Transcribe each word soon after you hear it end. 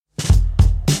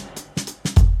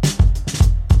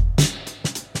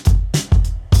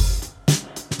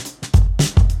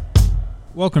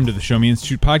Welcome to the Show Me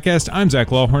Institute podcast. I'm Zach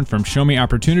Lawhorn from Show Me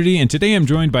Opportunity, and today I'm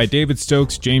joined by David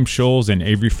Stokes, James Shuls, and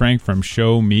Avery Frank from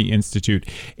Show Me Institute.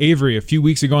 Avery, a few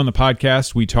weeks ago on the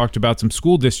podcast, we talked about some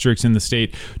school districts in the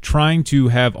state trying to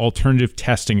have alternative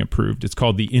testing approved. It's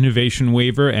called the Innovation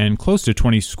Waiver, and close to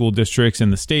 20 school districts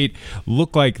in the state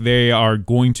look like they are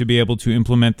going to be able to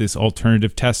implement this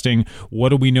alternative testing. What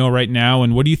do we know right now,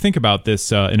 and what do you think about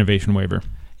this Innovation Waiver?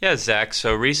 Yeah, Zach.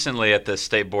 So recently at the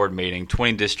state board meeting,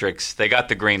 20 districts, they got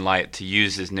the green light to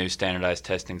use this new standardized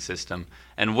testing system.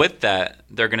 And with that,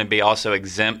 they're going to be also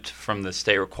exempt from the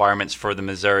state requirements for the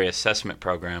Missouri assessment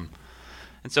program.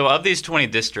 And so of these 20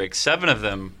 districts, 7 of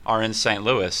them are in St.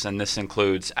 Louis, and this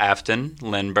includes Afton,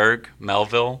 Lindbergh,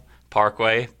 Melville,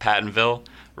 Parkway, Pattonville,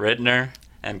 Rittner,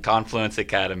 and Confluence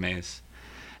Academies.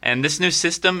 And this new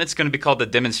system, it's going to be called the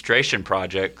Demonstration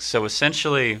Project. So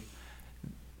essentially,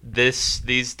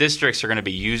 these districts are going to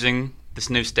be using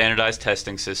this new standardized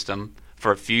testing system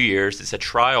for a few years. It's a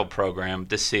trial program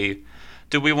to see,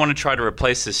 do we want to try to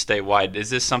replace this statewide? Is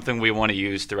this something we want to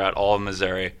use throughout all of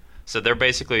Missouri? So they're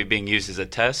basically being used as a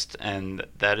test, and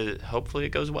that is, hopefully it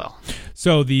goes well.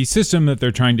 So the system that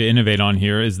they're trying to innovate on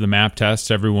here is the MAP test.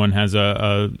 Everyone has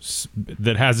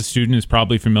that has a student is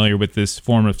probably familiar with this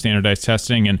form of standardized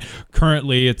testing, and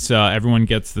currently it's everyone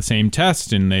gets the same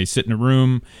test, and they sit in a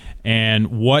room. And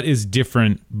what is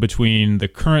different between the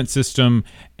current system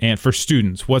and for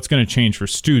students? What's going to change for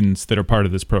students that are part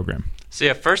of this program? So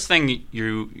yeah, first thing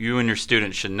you and your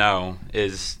students should know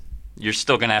is you're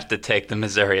still going to have to take the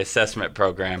Missouri assessment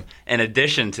program in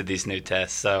addition to these new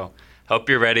tests. So hope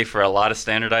you're ready for a lot of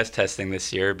standardized testing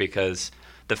this year, because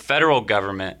the federal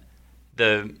government,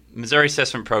 the Missouri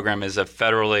assessment program is a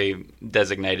federally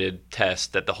designated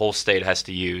test that the whole state has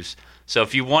to use. So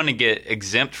if you want to get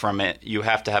exempt from it, you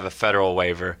have to have a federal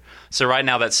waiver. So right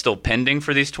now that's still pending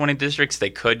for these 20 districts. They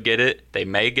could get it. They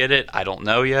may get it. I don't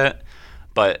know yet.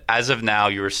 But as of now,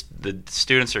 the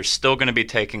students are still going to be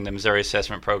taking the Missouri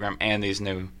assessment program and these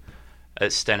new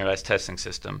standardized testing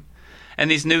system.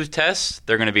 And these new tests,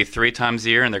 they're going to be 3 times a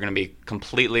year, and they're going to be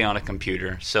completely on a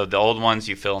computer. So the old ones,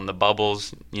 you fill in the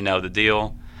bubbles, you know the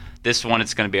deal. This one,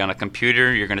 it's going to be on a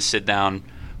computer. You're going to sit down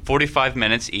 45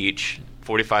 minutes each.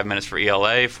 45 minutes for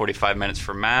ELA, 45 minutes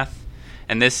for math.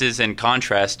 And this is in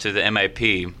contrast to the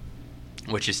MAP,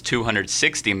 which is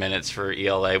 260 minutes for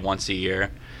ELA once a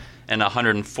year and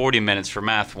 140 minutes for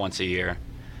math once a year.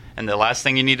 And the last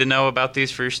thing you need to know about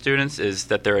these for your students is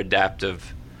that they're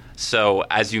adaptive. So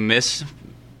as you miss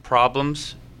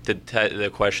problems,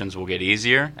 the questions will get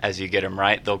easier. As you get them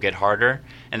right, they'll get harder.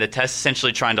 And the test is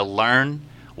essentially trying to learn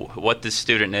what the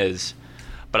student is.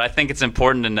 But I think it's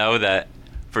important to know that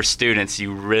for students,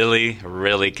 you really,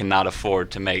 really cannot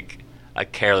afford to make a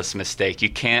careless mistake. You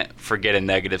can't forget a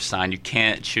negative sign. You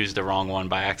can't choose the wrong one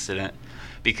by accident,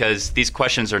 because these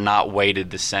questions are not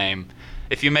weighted the same.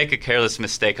 If you make a careless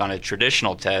mistake on a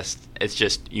traditional test, it's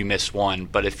just you miss one.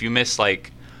 But if you miss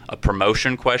like a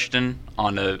promotion question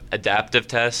on an adaptive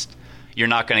test, you're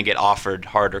not going to get offered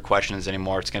harder questions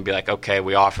anymore. It's going to be like, okay,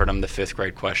 we offered him the 5th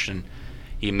grade question.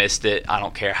 He missed it. I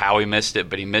don't care how he missed it,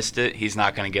 but he missed it. He's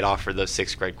not going to get offered those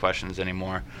 6th grade questions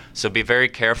anymore. So be very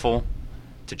careful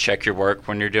to check your work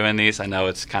when you're doing these. I know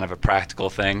it's kind of a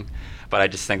practical thing, but I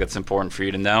just think that's important for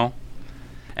you to know.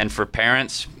 And for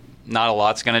parents, not a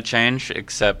lot's going to change,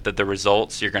 except that the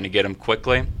results, you're going to get them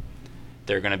quickly.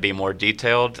 They're going to be more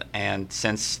detailed, and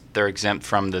since they're exempt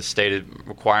from the stated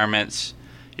requirements,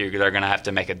 they're going to have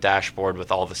to make a dashboard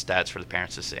with all the stats for the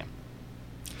parents to see.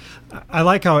 I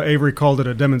like how Avery called it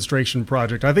a demonstration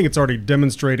project. I think it's already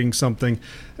demonstrating something.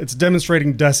 It's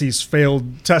demonstrating DESE's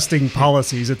failed testing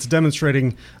policies. It's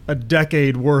demonstrating a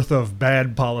decade worth of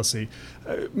bad policy.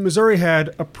 Missouri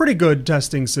had a pretty good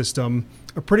testing system,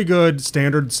 a pretty good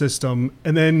standard system,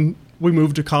 and then we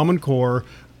moved to Common Core,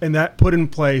 and that put in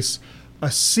place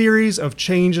a series of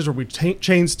changes where we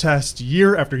changed tests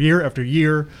year after year after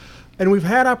year. And we've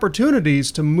had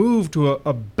opportunities to move to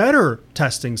a better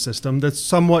testing system that's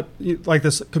somewhat like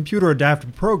this computer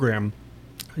adaptive program.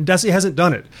 And DESE hasn't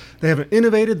done it. They haven't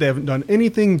innovated. They haven't done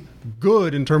anything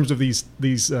good in terms of these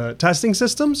testing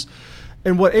systems.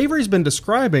 And what Avery's been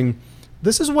describing,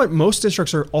 this is what most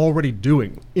districts are already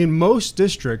doing. In most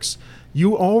districts,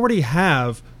 you already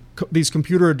have these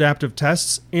computer adaptive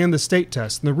tests and the state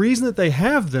tests. And the reason that they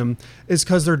have them is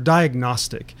because they're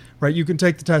diagnostic, right? You can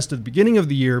take the test at the beginning of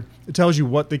the year. It tells you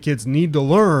what the kids need to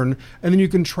learn, and then you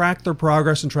can track their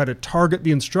progress and try to target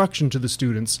the instruction to the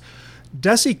students.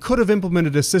 DESE could have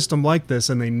implemented a system like this,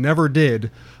 and they never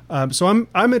did. So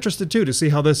I'm interested, too, to see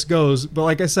how this goes. But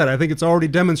like I said, I think it's already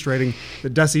demonstrating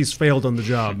that DESE's failed on the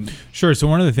job. Sure. So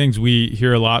one of the things we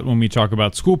hear a lot when we talk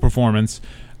about school performance,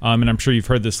 and I'm sure you've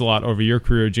heard this a lot over your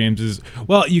career, James, is,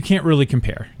 well, you can't really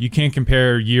compare. You can't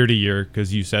compare year to year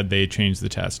because you said they changed the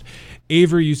test.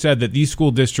 Avery, you said that these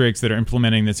school districts that are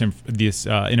implementing this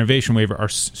innovation waiver,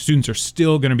 students are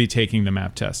still going to be taking the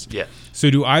MAP test. Yes. So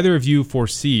do either of you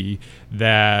foresee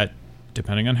that,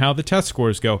 depending on how the test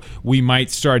scores go, we might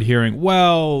start hearing,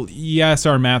 well, yes,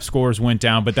 our MAP scores went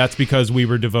down, but that's because we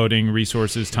were devoting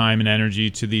resources, time, and energy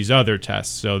to these other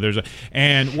tests. So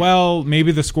well,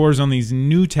 maybe the scores on these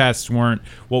new tests weren't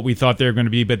what we thought they were going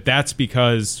to be, but that's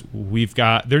because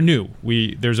they're new.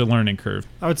 There's a learning curve.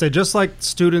 I would say just like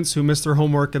students who miss their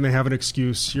homework and they have an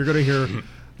excuse, you're going to hear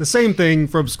the same thing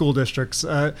from school districts.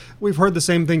 We've heard the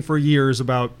same thing for years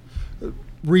about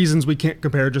reasons we can't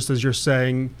compare, just as you're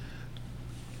saying.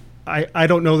 I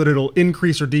don't know that it'll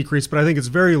increase or decrease, but I think it's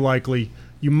very likely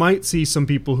you might see some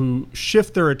people who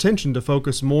shift their attention to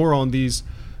focus more on these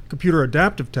computer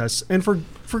adaptive tests, and for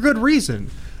good reason.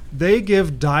 They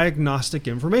give diagnostic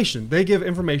information. They give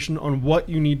information on what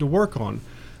you need to work on.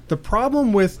 The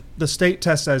problem with the state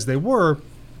tests as they were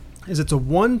is it's a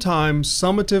one-time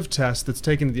summative test that's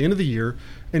taken at the end of the year,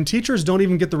 and teachers don't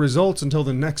even get the results until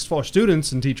the next fall.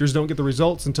 Students and teachers don't get the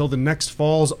results until the next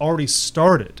fall's already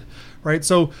started. Right?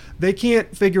 So they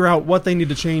can't figure out what they need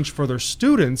to change for their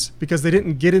students because they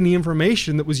didn't get any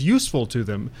information that was useful to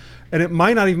them. And it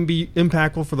might not even be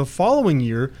impactful for the following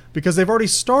year because they've already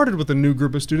started with a new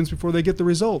group of students before they get the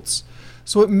results.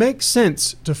 So it makes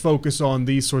sense to focus on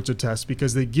these sorts of tests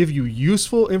because they give you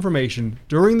useful information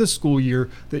during the school year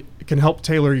that can help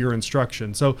tailor your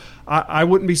instruction. So I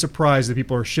wouldn't be surprised if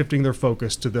people are shifting their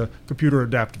focus to the computer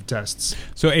adaptive tests.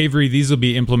 So Avery, these will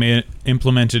be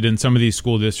implemented in some of these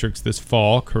school districts this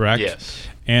fall, correct? Yes.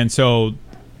 And so,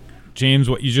 James,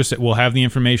 what you just said, we'll have the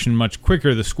information much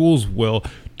quicker, the schools will.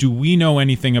 Do we know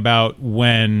anything about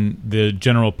when the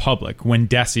general public, when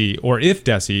DESE, or if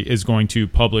DESE is going to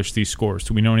publish these scores?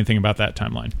 Do we know anything about that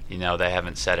timeline? They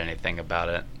haven't said anything about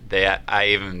it. They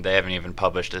haven't even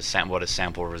published what a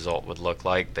sample result would look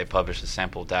like. They published a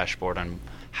sample dashboard on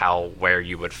where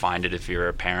you would find it if you're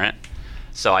a parent.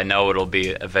 So I know it'll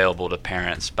be available to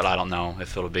parents, but I don't know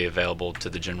if it'll be available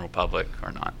to the general public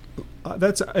or not.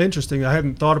 That's interesting. I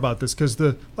hadn't thought about this because,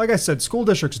 like I said, school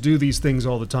districts do these things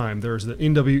all the time. There's the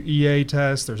NWEA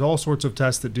test. There's all sorts of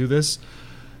tests that do this.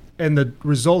 And the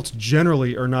results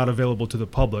generally are not available to the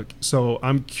public. So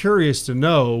I'm curious to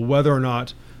know whether or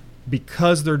not,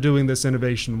 because they're doing this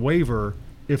innovation waiver,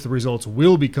 if the results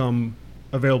will become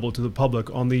available to the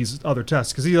public on these other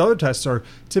tests, because these other tests are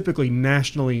typically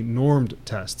nationally normed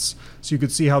tests. So you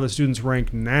could see how the students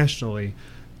rank nationally,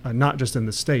 not just in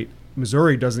the state.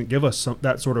 Missouri doesn't give us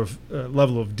that sort of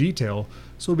level of detail,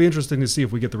 so it'll be interesting to see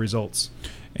if we get the results.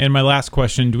 And my last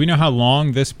question, do we know how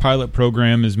long this pilot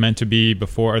program is meant to be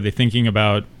before? Are they thinking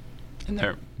about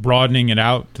broadening it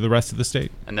out to the rest of the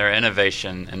state? And their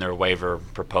innovation and their waiver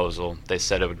proposal, they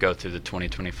said it would go through the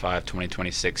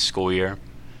 2025-2026 school year.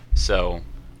 So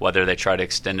whether they try to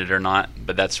extend it or not,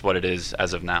 but that's what it is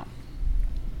as of now.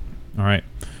 All right.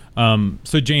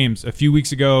 So James, a few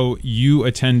weeks ago, you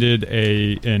attended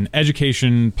an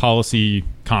education policy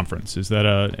conference. Is that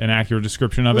an accurate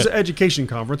description of it? It was an education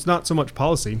conference, not so much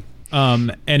policy.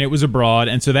 And it was abroad,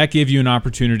 and so that gave you an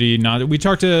opportunity. We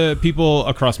talked to people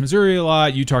across Missouri a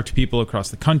lot. You talk to people across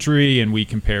the country, and we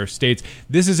compare states.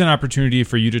 This is an opportunity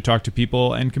for you to talk to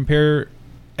people and compare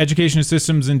education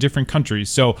systems in different countries.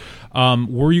 So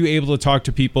were you able to talk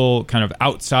to people kind of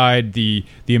outside the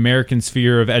American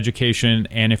sphere of education?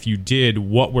 And if you did,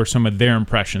 what were some of their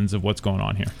impressions of what's going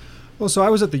on here? Well, so I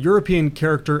was at the European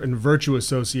Character and Virtue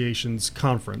Association's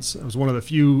conference. I was one of the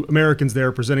few Americans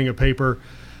there presenting a paper.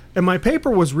 And my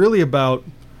paper was really about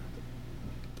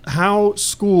how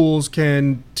schools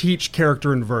can teach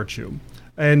character and virtue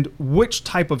and which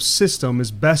type of system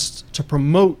is best to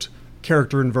promote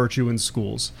character and virtue in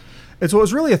schools. And so it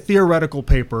was really a theoretical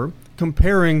paper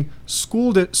comparing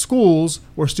schools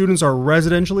where students are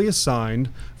residentially assigned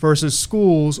versus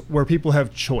schools where people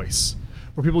have choice,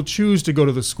 where people choose to go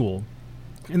to the school.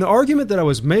 And the argument that I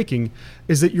was making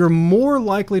is that you're more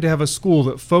likely to have a school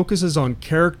that focuses on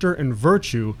character and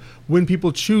virtue when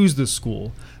people choose the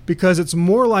school, because it's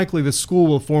more likely the school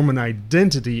will form an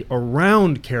identity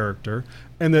around character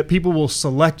and that people will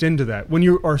select into that. When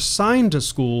you are assigned to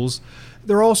schools,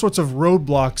 there are all sorts of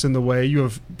roadblocks in the way. You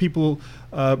have people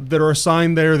that are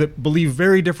assigned there that believe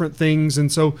very different things.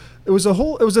 And so it was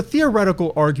a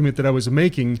theoretical argument that I was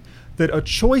making that a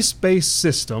choice-based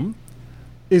system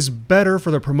is better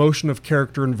for the promotion of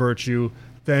character and virtue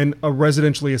than a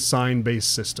residentially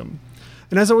assigned-based system.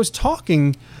 And as I was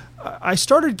talking, I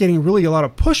started getting really a lot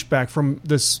of pushback from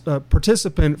this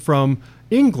participant from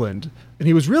England, and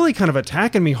he was really kind of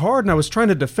attacking me hard, and I was trying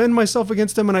to defend myself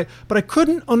against him, but I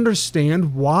couldn't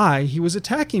understand why he was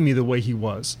attacking me the way he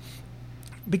was.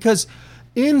 Because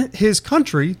in his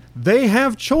country, they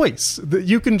have choice. That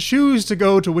you can choose to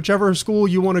go to whichever school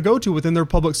you want to go to within their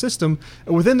public system.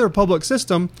 And within their public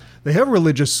system, they have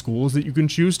religious schools that you can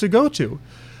choose to go to.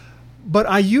 But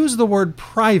I use the word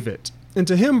private. And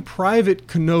to him, private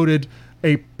connoted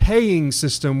a paying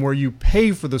system where you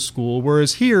pay for the school.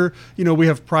 Whereas here, we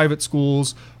have private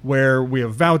schools where we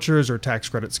have vouchers or tax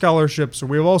credit scholarships, or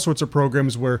we have all sorts of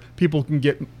programs where people can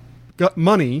get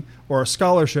money or a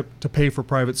scholarship to pay for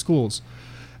private schools.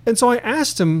 And so I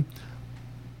asked him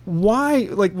why,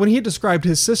 when he described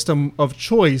his system of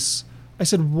choice, I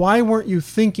said, why weren't you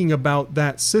thinking about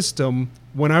that system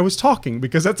when I was talking?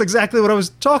 Because that's exactly what I was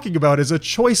talking about, is a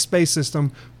choice-based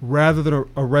system rather than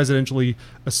a residentially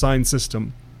assigned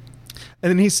system.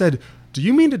 And then he said, do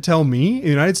you mean to tell me in the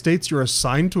United States you're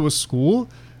assigned to a school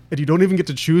and you don't even get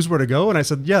to choose where to go? And I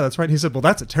said, yeah, that's right. And he said, well,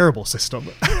 that's a terrible system.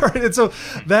 And so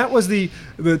that was the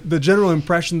general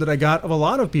impression that I got of a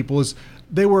lot of people, is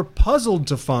they were puzzled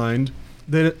to find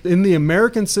that in the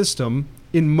American system,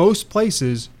 in most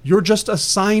places, you're just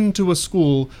assigned to a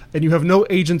school and you have no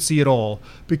agency at all.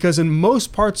 Because in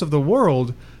most parts of the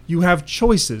world, you have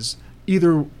choices.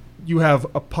 Either you have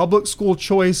a public school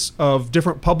choice of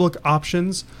different public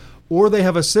options, or they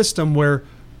have a system where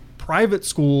private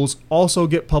schools also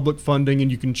get public funding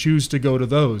and you can choose to go to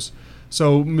those.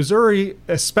 So Missouri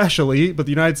especially, but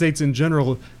the United States in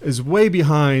general, is way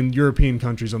behind European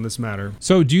countries on this matter.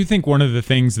 So do you think one of the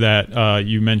things that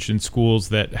you mentioned, schools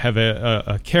that have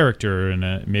a character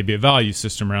and maybe a value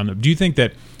system around them, do you think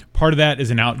that part of that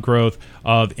is an outgrowth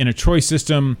of, in a choice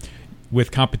system with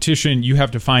competition, you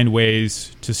have to find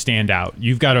ways to stand out?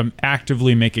 You've got to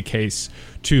actively make a case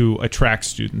to attract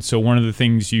students. So one of the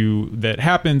things that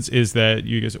happens is that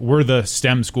you guys, we're the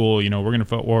STEM school,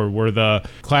 we're the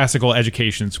classical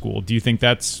education school. Do you think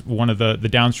that's one of the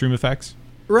downstream effects?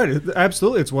 Right,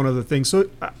 absolutely. It's one of the things. So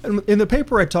in the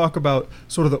paper, I talk about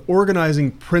sort of the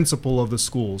organizing principle of the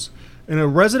schools. In a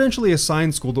residentially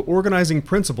assigned school, the organizing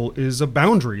principle is a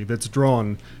boundary that's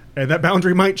drawn. And that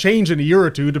boundary might change in a year or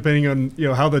two, depending on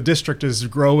how the district is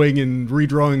growing and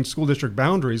redrawing school district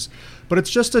boundaries. But it's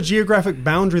just a geographic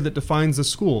boundary that defines the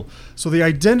school. So the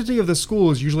identity of the school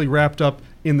is usually wrapped up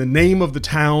in the name of the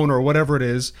town or whatever it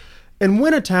is. And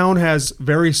when a town has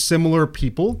very similar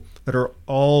people that are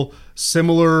all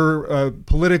similar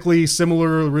politically,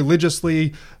 similar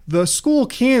religiously, the school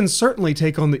can certainly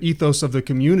take on the ethos of the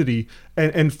community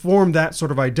and form that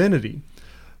sort of identity.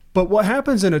 But what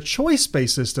happens in a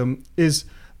choice-based system is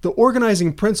the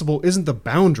organizing principle isn't the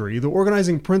boundary. The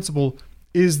organizing principle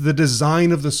is the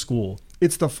design of the school.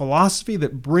 It's the philosophy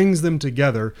that brings them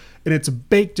together, and it's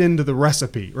baked into the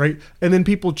recipe, right? And then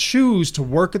people choose to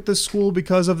work at this school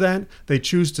because of that. They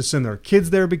choose to send their kids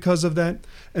there because of that.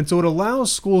 And so it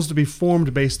allows schools to be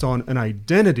formed based on an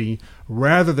identity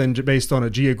rather than based on a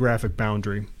geographic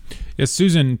boundary. Yes,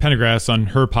 Susan Pendergrass on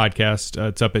her podcast,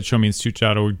 it's up at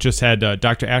showmeinstitute.org, just had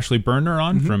Dr. Ashley Berner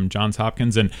on from Johns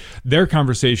Hopkins, and their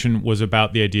conversation was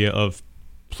about the idea of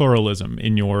pluralism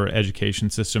in your education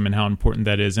system and how important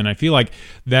that is. And I feel like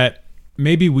that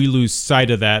maybe we lose sight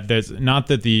of that. There's not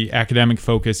that the academic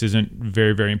focus isn't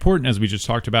very, very important, as we just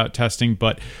talked about testing,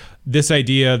 but this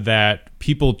idea that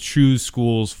people choose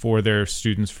schools for their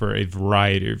students for a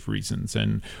variety of reasons,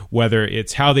 and whether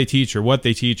it's how they teach or what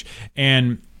they teach.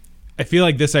 And I feel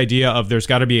like this idea of there's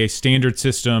got to be a standard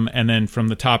system, and then from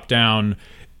the top down,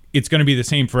 it's going to be the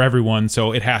same for everyone,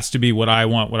 so it has to be what I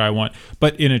want.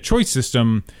 But in a choice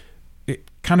system,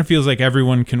 it kind of feels like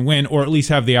everyone can win, or at least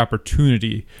have the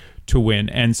opportunity to win.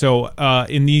 And so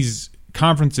in these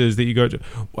conferences that you go to,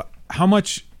 how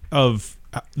much of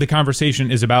the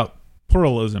conversation is about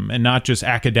pluralism and not just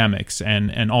academics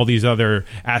and all these other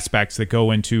aspects that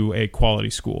go into a quality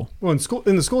school? Well,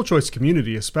 in the school choice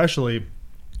community, especially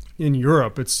in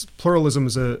Europe, pluralism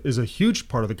is a huge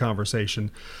part of the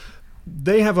conversation.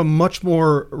 They have a much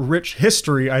more rich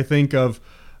history, I think, of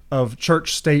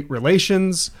church-state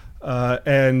relations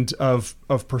and of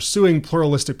pursuing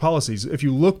pluralistic policies. If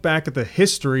you look back at the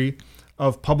history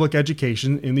of public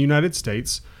education in the United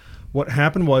States, what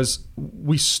happened was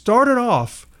we started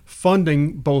off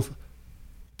funding both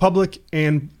public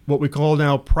and what we call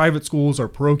now private schools or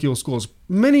parochial schools.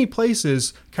 Many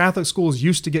places, Catholic schools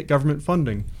used to get government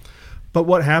funding. But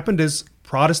what happened is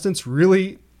Protestants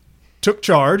really took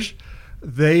charge.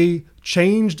 They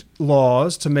changed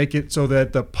laws to make it so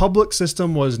that the public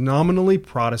system was nominally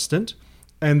Protestant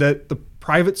and that the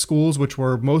private schools, which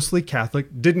were mostly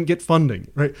Catholic, didn't get funding,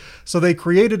 right? So they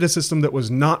created a system that was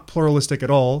not pluralistic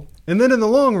at all. And then in the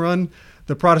long run,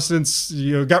 the Protestants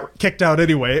got kicked out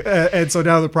anyway. And so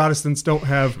now the Protestants don't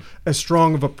have as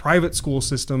strong of a private school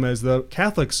system as the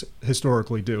Catholics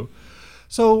historically do.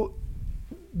 So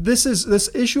this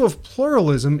issue of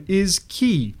pluralism is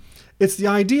key. It's the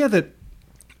idea that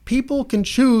people can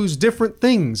choose different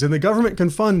things and the government can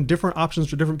fund different options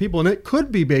for different people. And it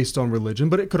could be based on religion,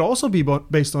 but it could also be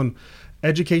based on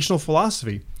educational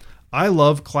philosophy. I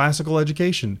love classical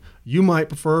education. You might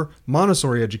prefer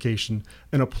Montessori education.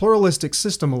 And a pluralistic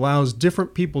system allows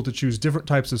different people to choose different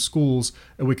types of schools,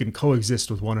 and we can coexist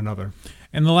with one another.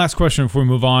 And the last question before we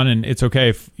move on, and it's okay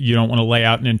if you don't want to lay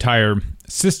out an entire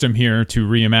system here to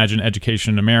reimagine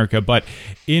education in America, but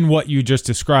in what you just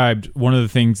described, one of the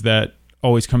things that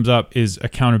always comes up is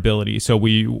accountability. So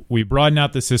we broaden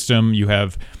out the system. You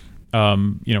have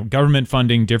government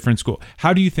funding, different school.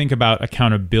 How do you think about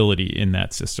accountability in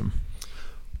that system?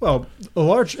 Well,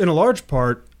 in a large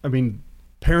part, I mean,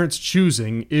 parents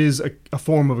choosing is a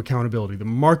form of accountability. The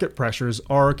market pressures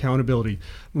are accountability.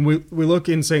 When we look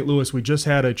in St. Louis, we just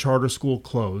had a charter school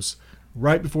close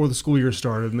right before the school year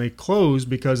started, and they closed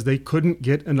because they couldn't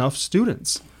get enough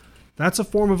students. That's a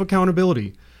form of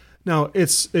accountability. Now,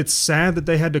 it's sad that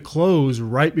they had to close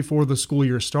right before the school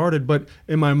year started, but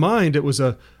in my mind, it was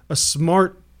a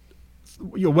smart,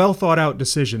 well thought out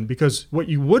decision, because what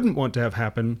you wouldn't want to have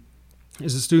happen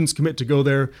is the students commit to go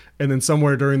there and then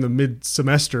somewhere during the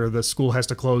mid-semester, the school has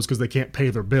to close because they can't pay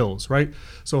their bills, right?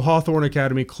 So Hawthorne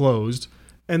Academy closed,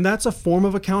 and that's a form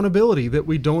of accountability that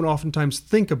we don't oftentimes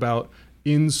think about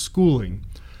in schooling.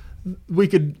 We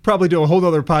could probably do a whole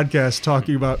other podcast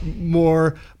talking about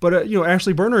more, but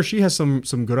Ashley Berner, she has some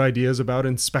good ideas about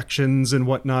inspections and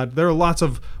whatnot. There are lots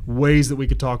of ways that we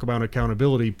could talk about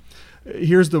accountability.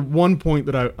 Here's the one point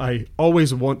that I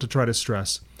always want to try to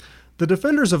stress. The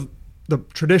defenders of the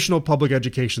traditional public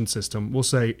education system will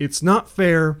say it's not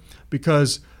fair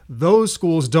because those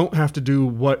schools don't have to do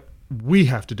what we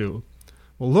have to do.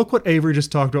 Well, look what Avery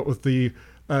just talked about with the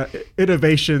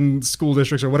innovation school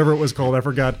districts or whatever it was called. I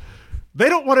forgot. They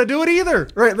don't want to do it either,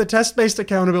 right? The test-based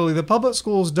accountability. The public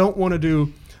schools don't want to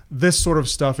do this sort of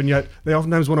stuff, and yet they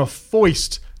oftentimes want to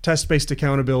foist test-based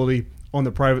accountability on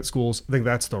the private schools. I think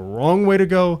that's the wrong way to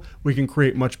go. We can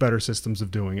create much better systems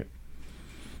of doing it.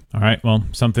 All right. Well,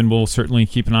 something we'll certainly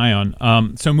keep an eye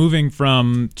on. So moving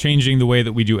from changing the way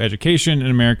that we do education in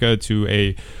America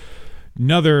to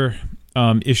another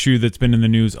issue that's been in the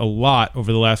news a lot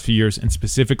over the last few years, and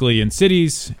specifically in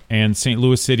cities, and St.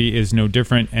 Louis City is no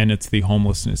different, and it's the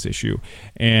homelessness issue.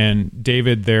 And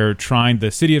David, the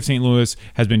city of St. Louis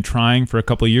has been trying for a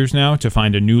couple of years now to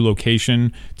find a new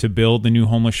location to build the new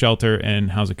homeless shelter,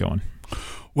 and how's it going?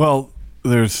 Well,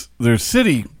 there's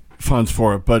city funds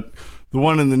for it, but the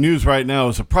one in the news right now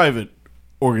is a private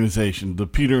organization, the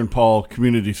Peter and Paul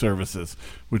Community Services,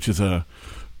 which is a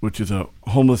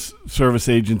homeless service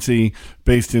agency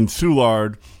based in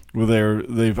Soulard, where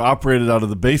they've operated out of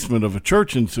the basement of a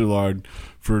church in Soulard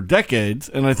for decades,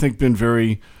 and I think been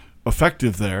very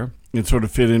effective there and sort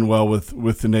of fit in well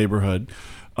with the neighborhood.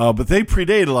 But they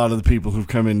predate a lot of the people who've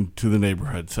come into the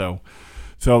neighborhood. So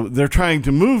they're trying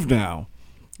to move now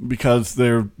because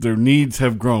their needs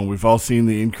have grown. We've all seen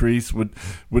the increase, what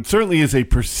certainly is a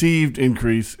perceived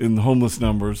increase in the homeless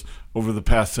numbers over the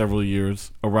past several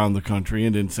years around the country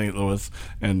and in St. Louis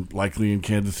and likely in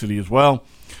Kansas City as well.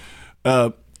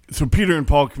 So Peter and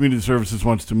Paul Community Services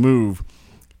wants to move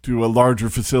to a larger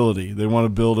facility. They want to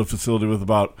build a facility with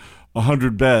about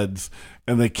 100 beds,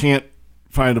 and they can't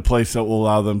find a place that will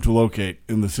allow them to locate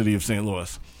in the city of St.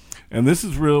 Louis. And this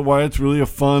is really why it's really a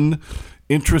fun's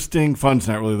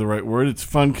not really the right word. It's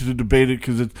fun to debate it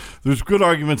because there's good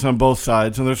arguments on both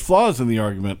sides, and there's flaws in the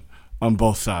argument on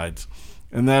both sides.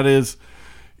 And that is,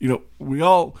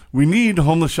 we need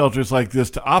homeless shelters like this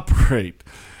to operate.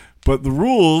 But the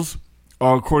rules,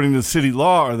 according to city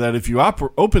law, are that if you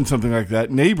open something like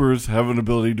that, neighbors have an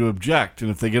ability to object.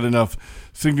 And if they get enough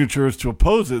signatures to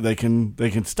oppose it, they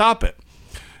can stop it.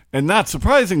 And not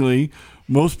surprisingly,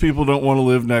 most people don't want to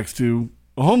live next to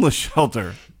a homeless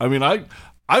shelter. I mean,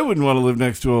 I wouldn't want to live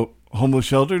next to a homeless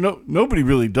shelter. No, nobody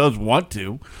really does want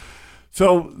to.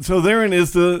 So therein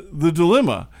is the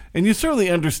dilemma. And you certainly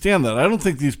understand that. I don't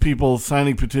think these people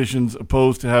signing petitions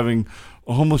opposed to having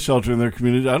a homeless shelter in their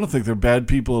community, I don't think they're bad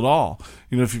people at all.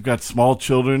 If you've got small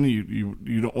children,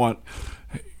 you don't want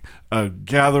a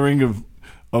gathering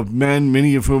of men,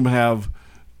 many of whom have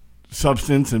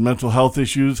substance and mental health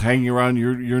issues hanging around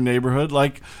your neighborhood.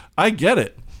 Like, I get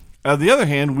it. On the other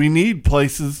hand, we need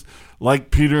places like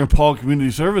Peter and Paul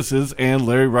Community Services and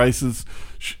Larry Rice's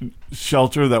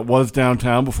shelter that was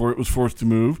downtown before it was forced to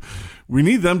move. We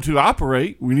need them to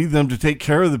operate. We need them to take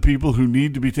care of the people who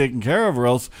need to be taken care of, or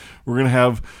else we're going to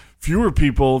have fewer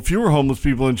homeless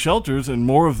people in shelters and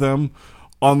more of them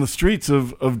on the streets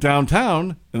of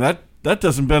downtown, and that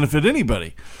doesn't benefit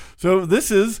anybody. So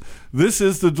this is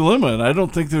the dilemma, and I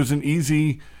don't think there's an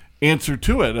easy answer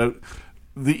to it.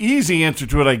 The easy answer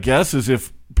to it, I guess, is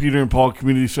if Peter and Paul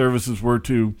Community Services were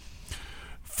to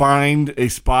find a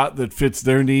spot that fits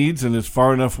their needs and is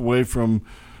far enough away from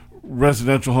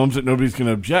residential homes that nobody's going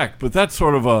to object. But that's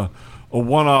sort of a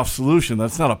one-off solution.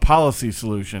 That's not a policy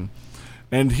solution.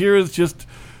 And here is just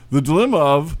the dilemma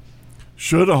of,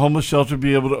 should a homeless shelter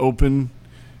be able to open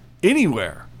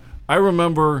anywhere? I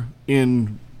remember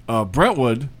in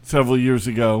Brentwood several years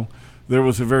ago, there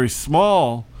was a very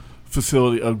small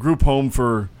facility, a group home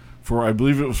for I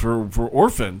believe it was for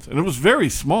orphans, and it was very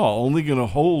small, only going to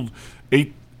hold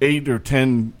eight or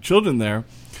 10 children there,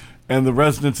 and the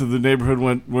residents of the neighborhood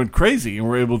went crazy and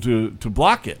were able to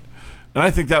block it, and I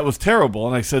think that was terrible,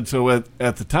 and I said so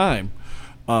at the time.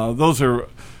 Those are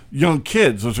young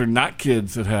kids; those are not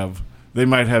kids they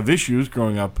might have issues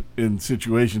growing up in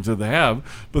situations that they have,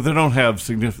 but they don't have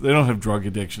drug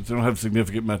addictions, they don't have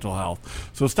significant mental health.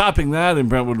 So stopping that in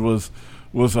Brentwood was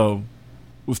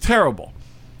terrible.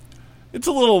 It's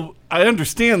a little, I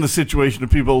understand the situation of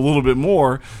people a little bit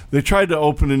more. They tried to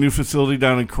open a new facility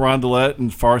down in Carondelet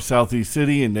in far southeast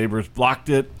city, and neighbors blocked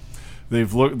it. They're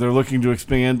looking to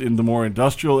expand into more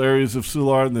industrial areas of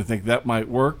Soulard, and they think that might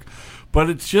work. But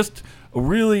it's just a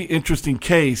really interesting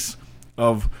case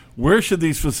of where should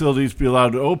these facilities be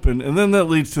allowed to open, and then that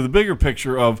leads to the bigger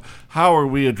picture of how are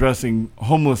we addressing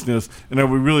homelessness, and are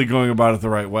we really going about it the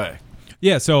right way?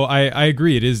 Yeah, so I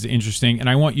agree. It is interesting, and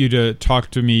I want you to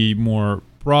talk to me more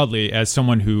broadly as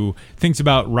someone who thinks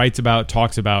about, writes about,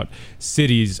 talks about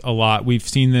cities a lot. We've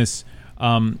seen this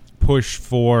push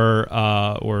for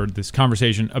or this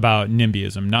conversation about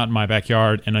NIMBYism, not in my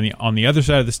backyard. And on the other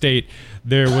side of the state,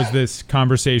 there was this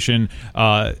conversation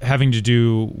having to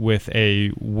do with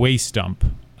a waste dump.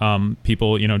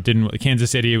 People, Kansas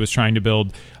City was trying to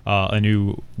build a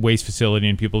new waste facility,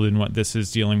 and people didn't want. This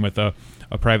is dealing with a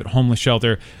private homeless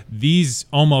shelter. These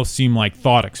almost seem like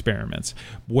thought experiments,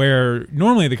 where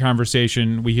normally the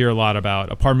conversation we hear a lot about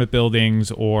apartment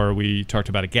buildings, or we talked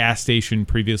about a gas station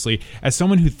previously. As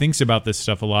someone who thinks about this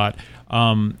stuff a lot,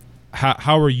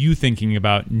 how are you thinking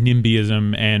about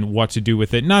NIMBYism and what to do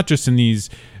with it? Not just in these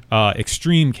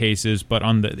extreme cases, but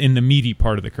in the meaty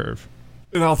part of the curve.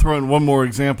 And I'll throw in one more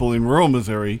example. In rural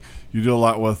Missouri, you do a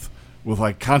lot with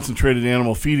like concentrated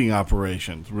animal feeding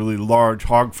operations, really large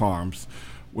hog farms,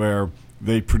 where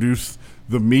they produce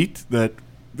the meat that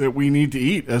we need to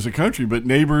eat as a country. But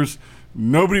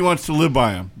nobody wants to live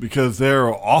by them because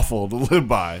they're awful to live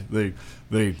by.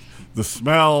 The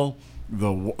smell,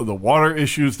 the water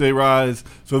issues they rise.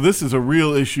 So this is a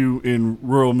real issue in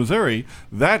rural Missouri.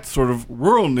 That's sort of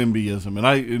rural NIMBYism,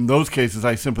 and in those cases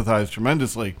I sympathize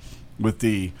tremendously with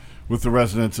the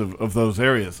residents of those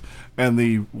areas. And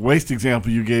the waste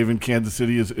example you gave in Kansas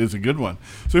City is a good one.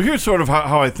 So here's sort of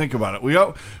how I think about it. We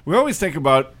always think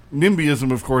about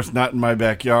NIMBYism, of course, not in my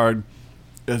backyard,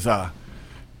 is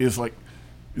like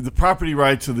the property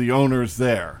rights of the owners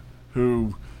there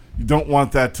who don't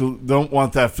want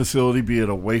that facility, be it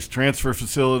a waste transfer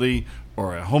facility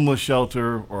or a homeless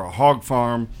shelter or a hog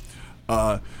farm.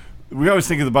 We always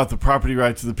think about the property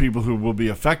rights of the people who will be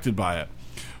affected by it.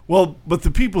 Well, but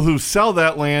the people who sell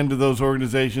that land to those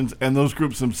organizations and those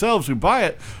groups themselves who buy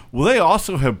it, well, they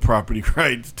also have property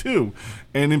rights too.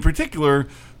 And in particular,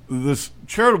 this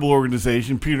charitable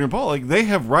organization, Peter and Paul, they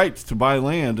have rights to buy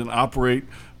land and operate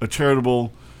a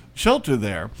charitable shelter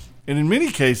there. And in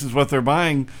many cases, what they're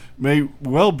buying may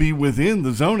well be within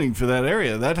the zoning for that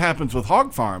area. That happens with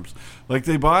hog farms.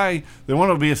 They want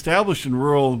to be established in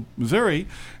rural Missouri,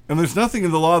 and there's nothing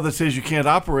in the law that says you can't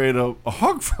operate a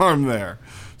hog farm there.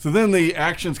 So then the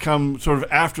actions come sort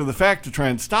of after the fact to try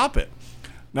and stop it.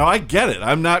 Now, I get it.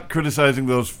 I'm not criticizing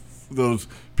those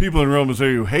people in rural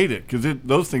Missouri who hate it, because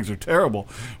those things are terrible.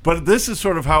 But this is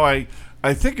sort of how I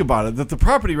think about it, that the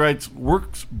property rights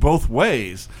works both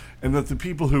ways, and that the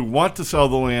people who want to sell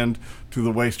the land to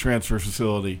the waste transfer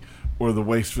facility or the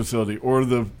waste facility or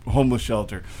the homeless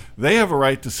shelter, they have a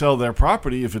right to sell their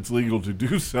property if it's legal to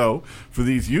do so for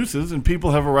these uses, and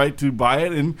people have a right to buy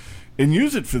it and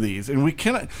use it for these. And we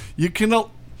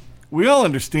all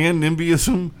understand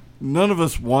NIMBYism. None of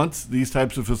us wants these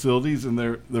types of facilities in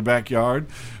their backyard,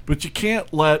 but you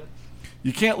can't let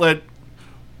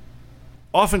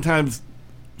oftentimes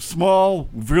small,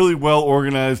 really well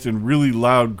organized and really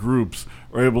loud groups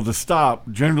are able to stop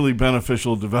generally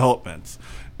beneficial developments.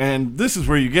 And this is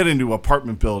where you get into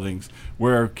apartment buildings,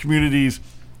 where communities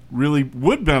really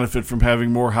would benefit from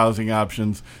having more housing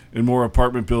options and more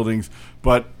apartment buildings,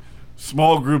 but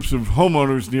small groups of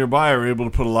homeowners nearby are able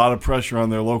to put a lot of pressure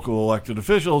on their local elected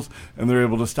officials, and they're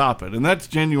able to stop it. And that's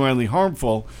genuinely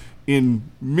harmful in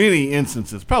many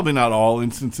instances. Probably not all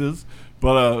instances,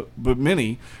 but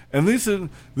many. And this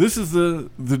is the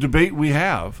debate we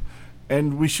have.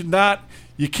 And we should not,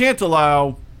 you can't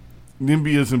allow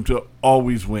NIMBYism to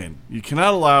always win. You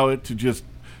cannot allow it to just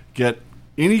get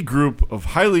any group of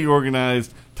highly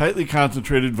organized, tightly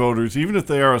concentrated voters, even if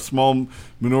they are a small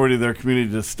minority of their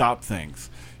community, to stop things.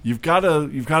 You've got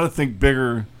to think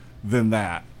bigger than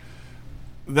that.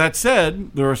 That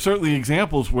said, there are certainly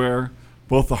examples where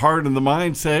both the heart and the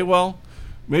mind say, well,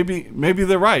 maybe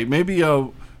they're right. Maybe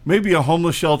a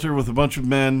homeless shelter with a bunch of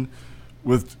men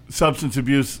with substance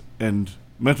abuse and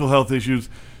mental health issues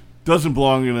doesn't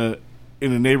belong in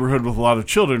a neighborhood with a lot of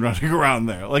children running around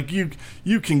there. Like,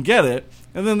 you can get it.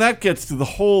 And then that gets to the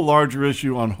whole larger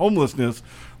issue on homelessness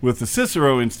with the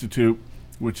Cicero Institute,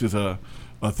 which is a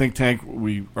think tank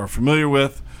we are familiar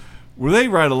with, where they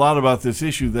write a lot about this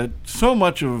issue, that so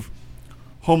much of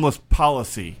homeless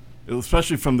policy,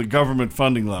 especially from the government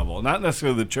funding level, not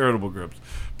necessarily the charitable groups,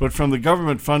 but from the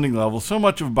government funding level, so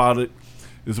much about it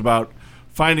is about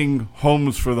finding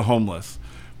homes for the homeless.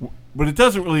 But it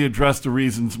doesn't really address the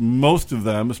reasons most of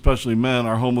them, especially men,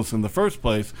 are homeless in the first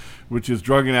place, which is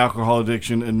drug and alcohol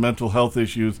addiction and mental health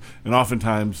issues, and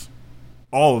oftentimes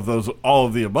all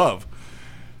of the above.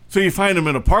 So you find them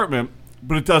in an apartment,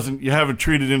 but you haven't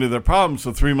treated into their problems,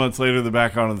 so 3 months later they're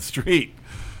back out on the street.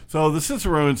 So the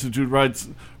Cicero Institute writes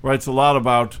a lot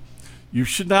about you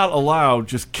should not allow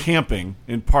just camping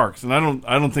in parks, and I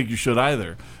don't think you should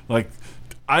either. Like,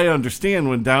 I understand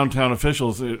when downtown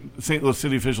officials, St. Louis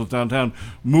City officials downtown,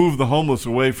 move the homeless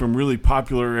away from really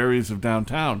popular areas of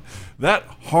downtown. That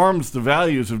harms the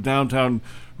values of downtown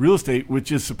real estate,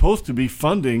 which is supposed to be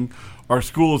funding our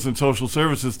schools and social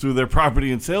services through their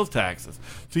property and sales taxes.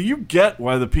 So you get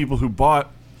why the people who bought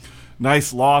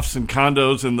nice lofts and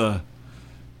condos in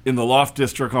the loft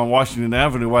district on Washington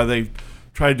Avenue, why they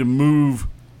tried to move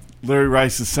Larry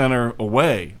Rice's center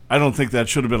away. I don't think that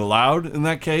should have been allowed in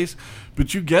that case.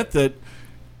 But you get that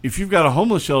if you've got a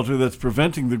homeless shelter that's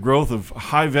preventing the growth of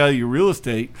high-value real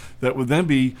estate that would then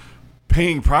be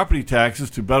paying property taxes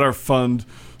to better fund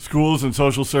schools and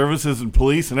social services and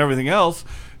police and everything else,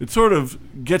 it sort of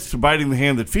gets to biting the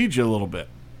hand that feeds you a little bit.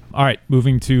 All right,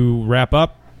 moving to wrap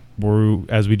up.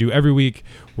 As we do every week,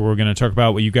 we're going to talk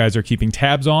about what you guys are keeping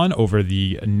tabs on over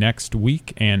the next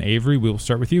week. And Avery, we'll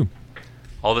start with you.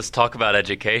 All this talk about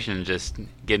education just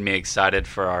getting me excited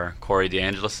for our Corey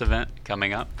DeAngelis event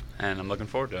coming up, and I'm looking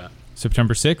forward to it.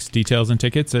 September 6th, details and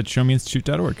tickets at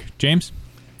showmeinstitute.org. James?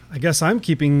 I guess I'm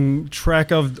keeping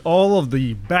track of all of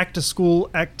the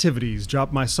back-to-school activities.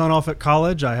 Dropped my son off at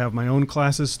college. I have my own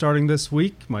classes starting this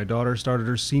week. My daughter started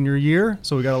her senior year,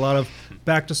 so we got a lot of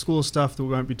back-to-school stuff that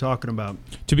we might be talking about.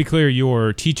 To be clear,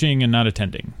 you're teaching and not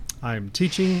attending. I'm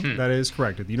teaching, that is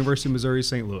correct, at the University of Missouri,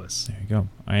 St. Louis. There you go.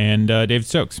 And David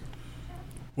Stokes.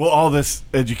 Well, all this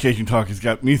education talk has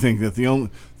got me thinking that the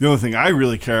only thing I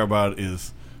really care about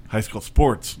is high school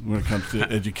sports when it comes to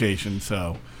education.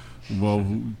 So, well,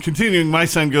 continuing, my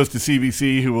son goes to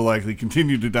CBC, who will likely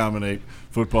continue to dominate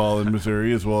football in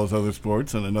Missouri as well as other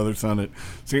sports, and another son at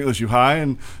St. Louis U High,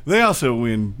 and they also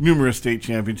win numerous state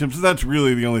championships. So that's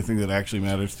really the only thing that actually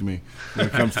matters to me when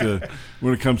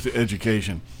it comes to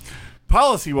education.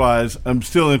 Policy-wise, I'm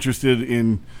still interested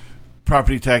in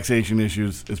property taxation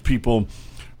issues as people,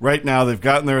 right now, they've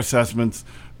gotten their assessments.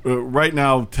 Right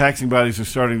now, taxing bodies are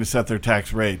starting to set their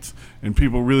tax rates, and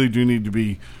people really do need to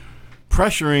be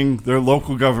pressuring their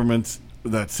local governments,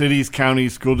 that cities,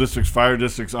 counties, school districts, fire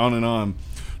districts, on,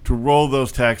 to roll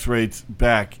those tax rates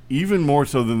back, even more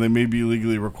so than they may be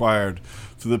legally required,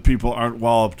 so that people aren't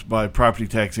walloped by property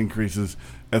tax increases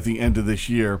at the end of this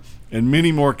year. And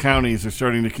many more counties are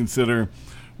starting to consider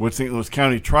what St. Louis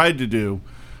County tried to do,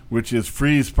 which is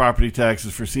freeze property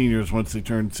taxes for seniors once they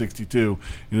turn 62.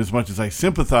 And as much as I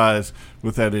sympathize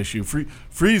with that issue,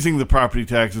 freezing the property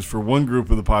taxes for one group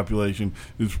of the population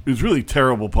is really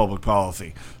terrible public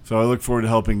policy. So I look forward to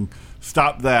helping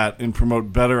stop that and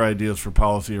promote better ideas for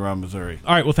policy around Missouri.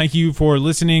 All right, well, thank you for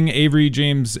listening. Avery,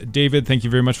 James, David, thank you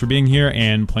very much for being here,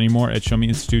 and plenty more at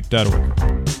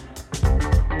showmeinstitute.org.